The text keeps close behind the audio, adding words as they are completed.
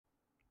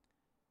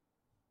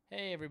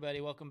Hey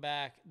everybody, welcome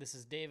back. This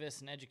is Davis,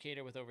 an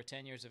educator with over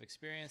 10 years of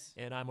experience.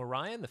 And I'm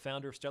Orion, the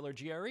founder of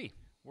StellarGRE.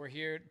 We're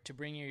here to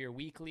bring you your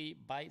weekly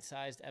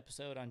bite-sized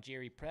episode on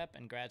GRE prep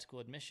and grad school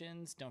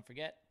admissions. Don't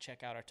forget,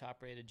 check out our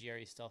top-rated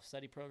GRE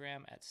self-study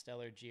program at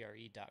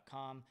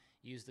StellarGRE.com.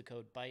 Use the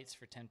code BITES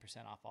for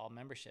 10% off all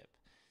membership.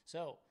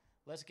 So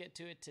let's get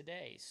to it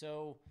today.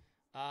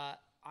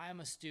 I'm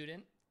a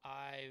student.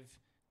 I've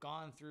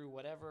gone through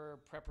whatever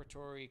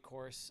preparatory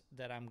course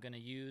that I'm going to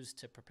use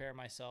to prepare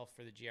myself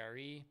for the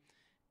GRE,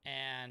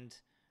 and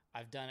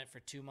I've done it for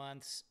 2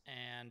 months,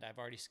 and I've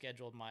already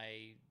scheduled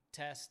my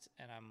test,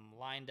 and I'm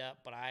lined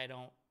up, but I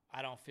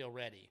don't feel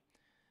ready.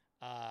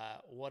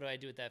 What do I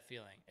do with that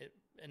feeling?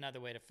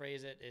 Another way to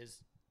phrase it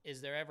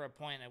is there ever a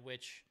point at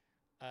which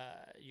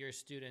your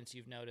students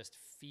you've noticed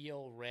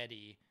feel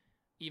ready,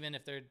 even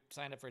if they're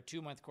signed up for a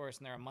 2-month course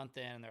and they're a month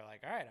in and they're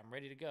like, all right, I'm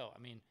ready to go? I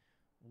mean,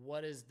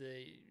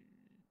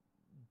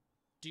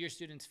 do your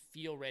students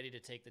feel ready to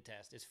take the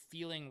test? Is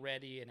feeling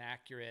ready an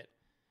accurate,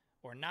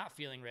 or not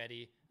feeling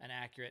ready, an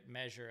accurate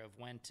measure of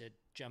when to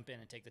jump in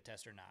and take the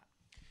test or not?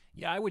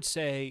 Yeah, I would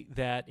say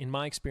that in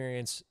my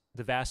experience,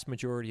 the vast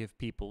majority of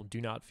people do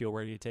not feel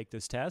ready to take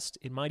this test.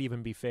 It might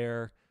even be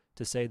fair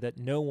to say that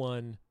no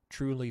one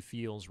truly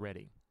feels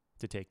ready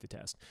to take the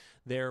test.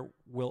 There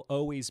will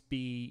always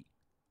be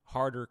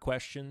harder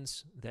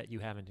questions that you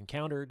haven't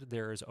encountered.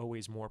 There is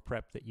always more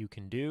prep that you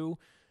can do.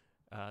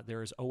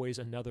 There is always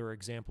another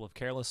example of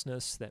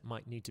carelessness that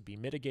might need to be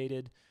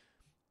mitigated.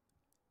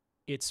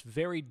 It's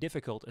very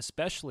difficult,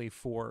 especially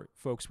for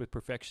folks with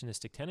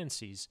perfectionistic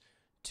tendencies,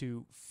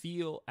 to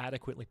feel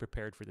adequately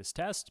prepared for this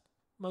test,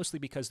 mostly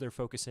because they're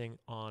focusing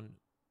on,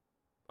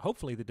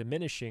 hopefully, the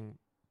diminishing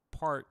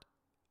part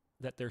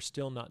that they're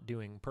still not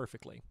doing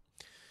perfectly.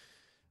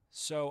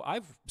 So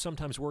I've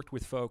sometimes worked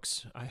with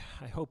folks,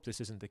 I hope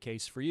this isn't the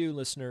case for you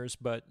listeners,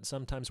 but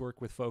sometimes work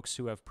with folks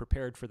who have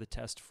prepared for the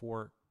test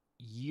for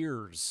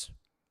years.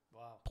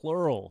 Wow.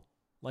 Plural,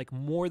 like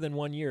more than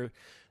 1 year.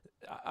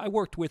 I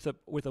worked with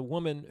a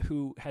woman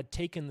who had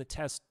taken the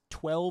test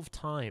 12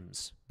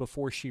 times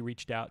before she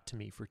reached out to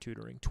me for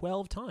tutoring.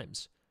 12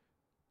 times.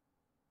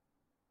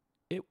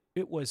 It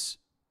was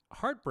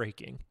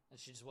heartbreaking. And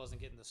she just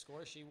wasn't getting the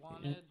score she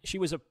wanted? She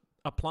was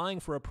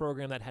applying for a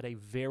program that had a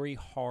very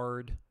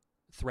hard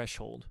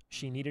threshold.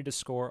 She needed to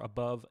score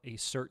above a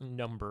certain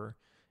number,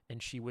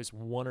 and she was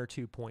 1 or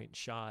 2 points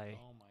shy.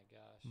 Oh my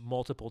gosh.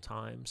 Multiple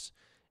times.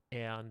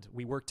 And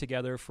we worked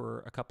together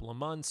for a couple of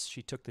months.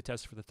 She took the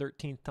test for the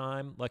 13th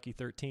time. Lucky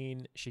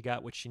 13. She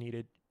got what she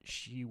needed.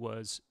 She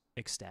was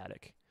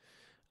ecstatic.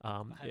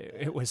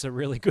 It was a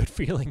really good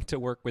feeling to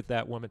work with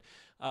that woman.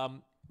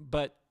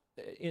 But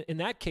in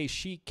that case,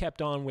 she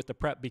kept on with the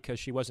prep because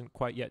she wasn't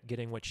quite yet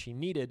getting what she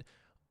needed.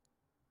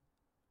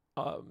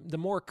 The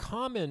more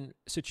common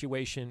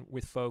situation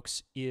with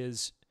folks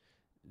is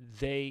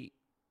they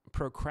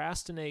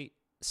procrastinate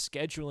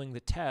scheduling the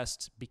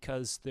test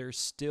because they're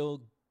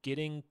still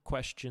getting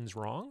questions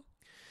wrong.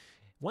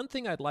 One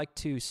thing I'd like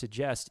to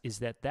suggest is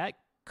that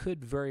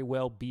could very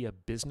well be a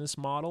business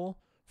model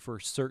for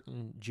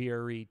certain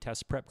GRE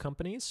test prep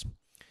companies.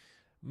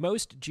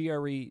 Most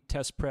GRE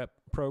test prep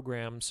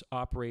programs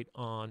operate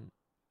on,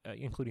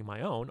 including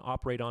my own,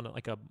 operate on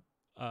like a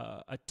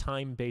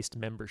time-based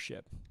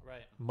membership,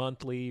 right?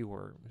 Monthly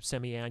or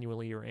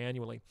semi-annually or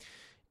annually.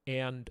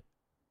 And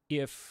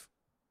if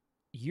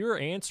you're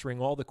answering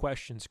all the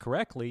questions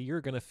correctly,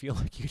 you're going to feel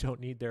like you don't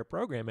need their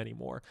program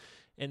anymore.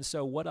 And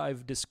so what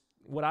I've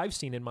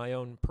seen in my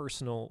own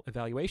personal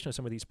evaluation of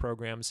some of these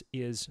programs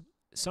is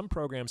some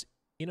programs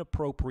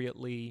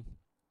inappropriately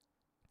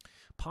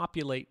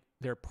populate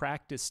their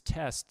practice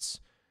tests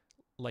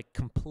like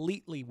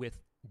completely with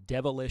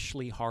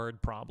devilishly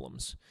hard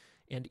problems.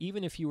 And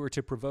even if you were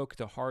to provoke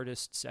the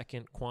hardest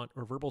second, quant,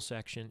 or verbal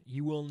section,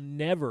 you will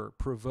never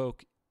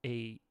provoke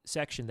a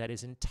section that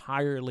is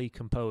entirely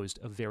composed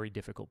of very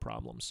difficult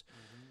problems.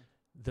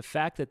 Mm-hmm. The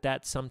fact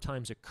that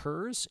sometimes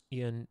occurs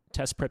in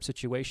test prep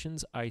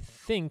situations, I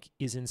think,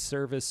 is in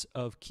service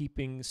of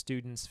keeping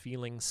students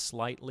feeling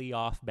slightly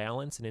off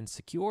balance and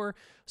insecure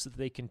so that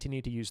they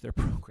continue to use their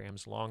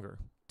programs longer,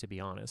 to be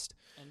honest.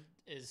 And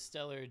is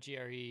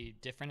StellarGRE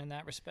different in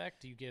that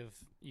respect?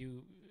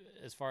 You,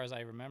 as far as I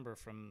remember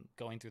from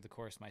going through the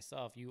course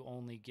myself, you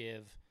only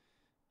give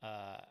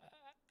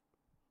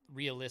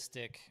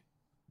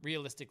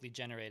realistically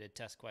generated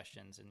test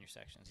questions in your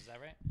sections. Is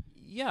that right?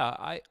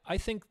 Yeah, I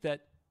think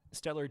that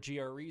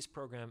StellarGRE's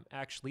program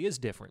actually is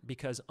different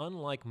because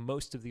unlike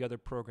most of the other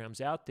programs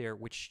out there,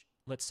 which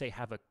let's say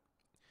have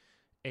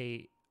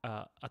a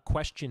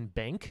question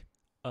bank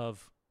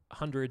of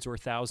hundreds or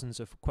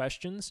thousands of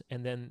questions,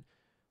 and then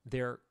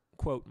their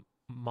quote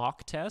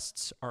mock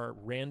tests are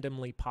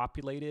randomly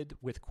populated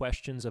with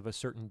questions of a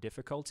certain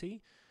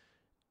difficulty,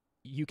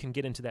 you can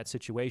get into that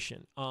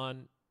situation.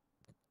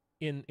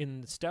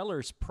 In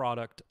Stellar's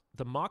product,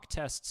 the mock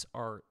tests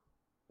are,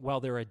 while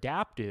they're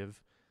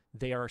adaptive,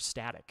 they are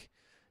static.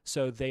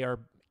 So they are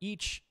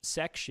each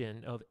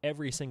section of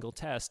every single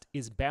test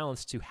is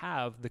balanced to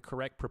have the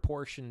correct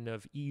proportion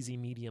of easy,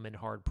 medium, and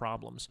hard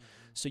problems.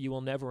 So you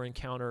will never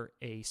encounter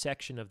a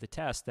section of the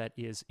test that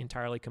is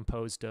entirely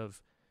composed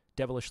of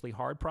devilishly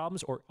hard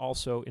problems or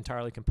also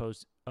entirely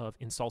composed of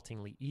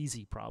insultingly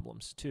easy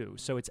problems too.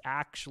 So it's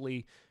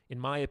actually, in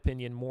my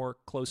opinion, more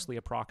closely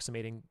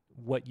approximating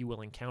what you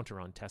will encounter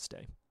on test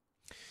day.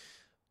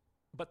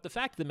 But the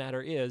fact of the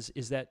matter is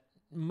that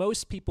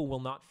most people will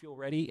not feel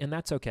ready, and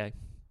that's okay.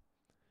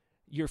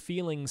 Your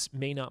feelings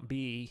may not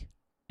be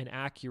an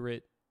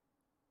accurate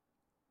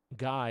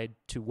guide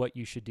to what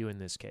you should do in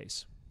this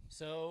case.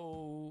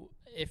 So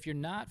if you're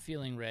not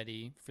feeling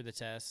ready for the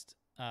test,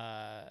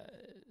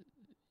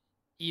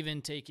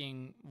 even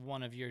taking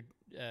one of your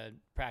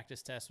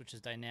practice tests, which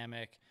is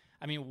dynamic,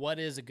 I mean, what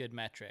is a good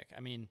metric?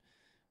 I mean,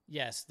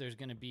 yes, there's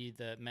going to be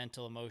the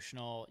mental,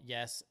 emotional.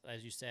 Yes,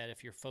 as you said,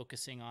 if you're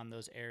focusing on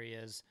those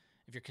areas,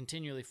 if you're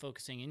continually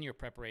focusing in your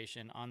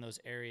preparation on those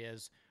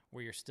areas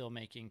where you're still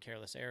making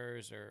careless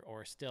errors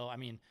or still, I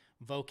mean,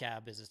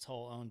 vocab is its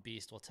whole own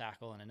beast we'll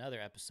tackle in another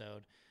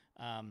episode.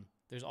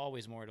 There's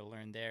always more to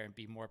learn there and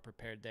be more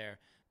prepared there.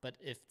 But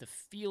if the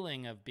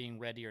feeling of being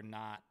ready or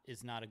not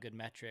is not a good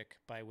metric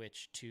by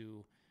which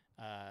to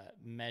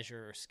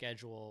measure or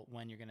schedule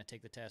when you're going to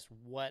take the test,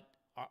 what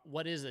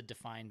is a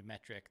defined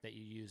metric that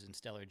you use in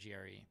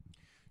StellarGRE?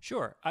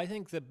 Sure. I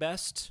think the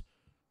best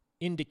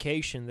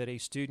indication that a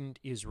student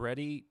is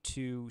ready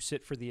to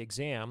sit for the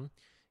exam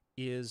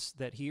is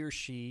that he or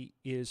she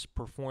is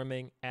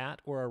performing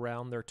at or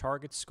around their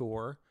target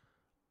score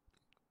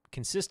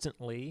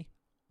consistently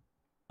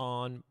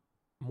on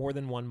more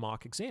than one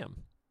mock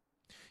exam.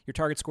 Your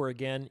target score,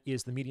 again,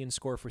 is the median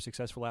score for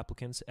successful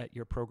applicants at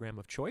your program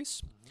of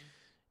choice.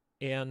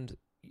 And,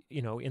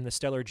 you know, in the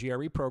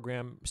StellarGRE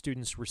program,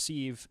 students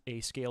receive a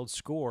scaled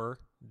score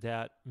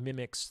that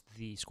mimics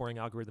the scoring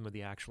algorithm of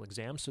the actual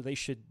exam, so they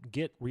should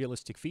get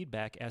realistic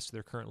feedback as to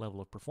their current level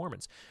of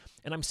performance.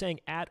 And I'm saying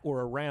at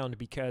or around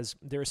because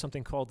there is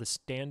something called the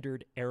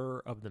standard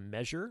error of the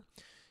measure,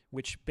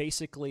 which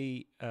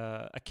basically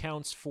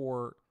accounts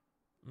for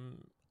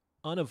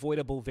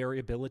unavoidable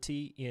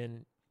variability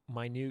in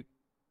minute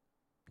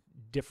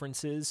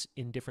differences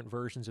in different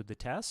versions of the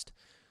test.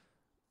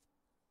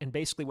 And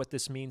basically what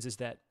this means is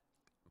that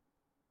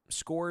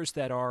scores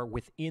that are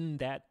within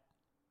that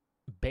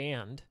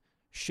band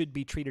should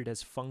be treated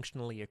as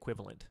functionally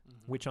equivalent,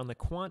 which on the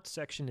quant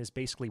section is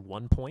basically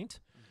 1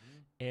 point.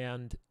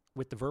 And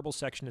with the verbal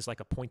section is like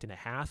 1.5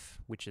 points,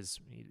 which is,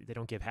 they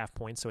don't give half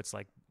points, so it's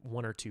like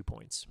 1 or 2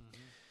 points.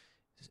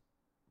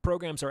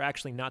 Programs are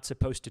actually not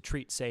supposed to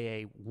treat, say,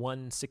 a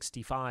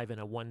 165 and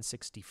a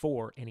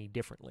 164 any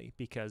differently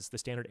because the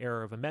standard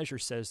error of a measure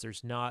says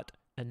there's not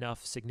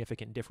enough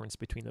significant difference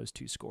between those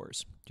two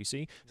scores. Do you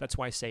see? That's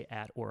why I say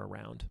at or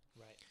around.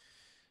 Right.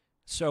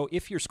 So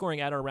if you're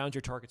scoring at or around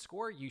your target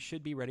score, you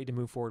should be ready to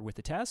move forward with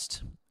the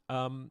test.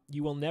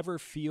 You will never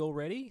feel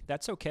ready.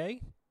 That's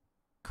okay.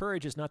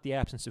 Courage is not the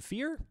absence of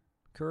fear.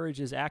 Courage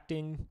is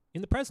acting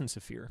in the presence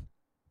of fear.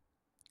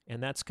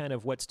 And that's kind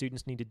of what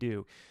students need to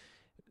do.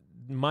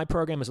 My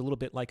program is a little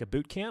bit like a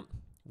boot camp.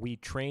 We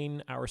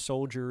train our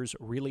soldiers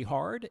really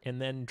hard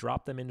and then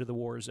drop them into the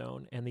war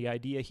zone. And the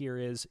idea here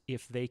is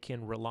if they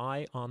can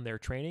rely on their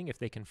training, if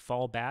they can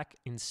fall back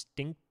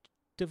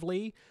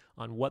instinctively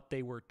on what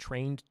they were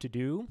trained to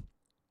do,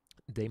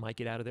 they might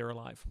get out of there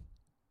alive.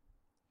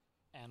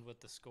 And with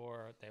the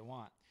score they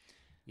want.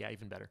 Yeah,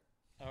 even better.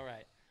 All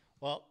right.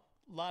 Well,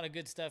 a lot of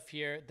good stuff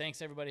here.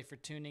 Thanks, everybody, for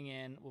tuning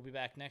in. We'll be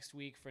back next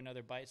week for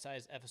another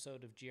bite-sized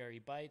episode of GRE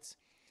Bites.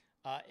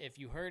 If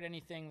you heard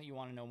anything that you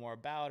want to know more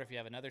about, or if you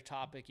have another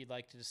topic you'd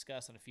like to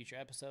discuss on a future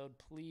episode,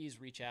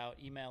 please reach out.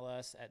 Email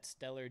us at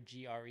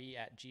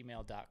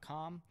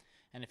stellargre@gmail.com.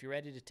 And if you're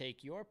ready to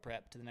take your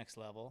prep to the next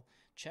level,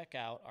 check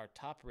out our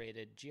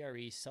top-rated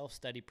GRE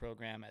self-study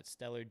program at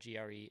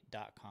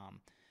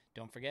StellarGRE.com.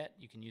 Don't forget,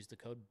 you can use the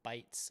code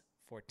BITES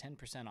for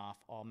 10% off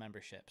all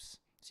memberships.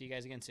 See you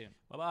guys again soon.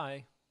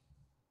 Bye-bye.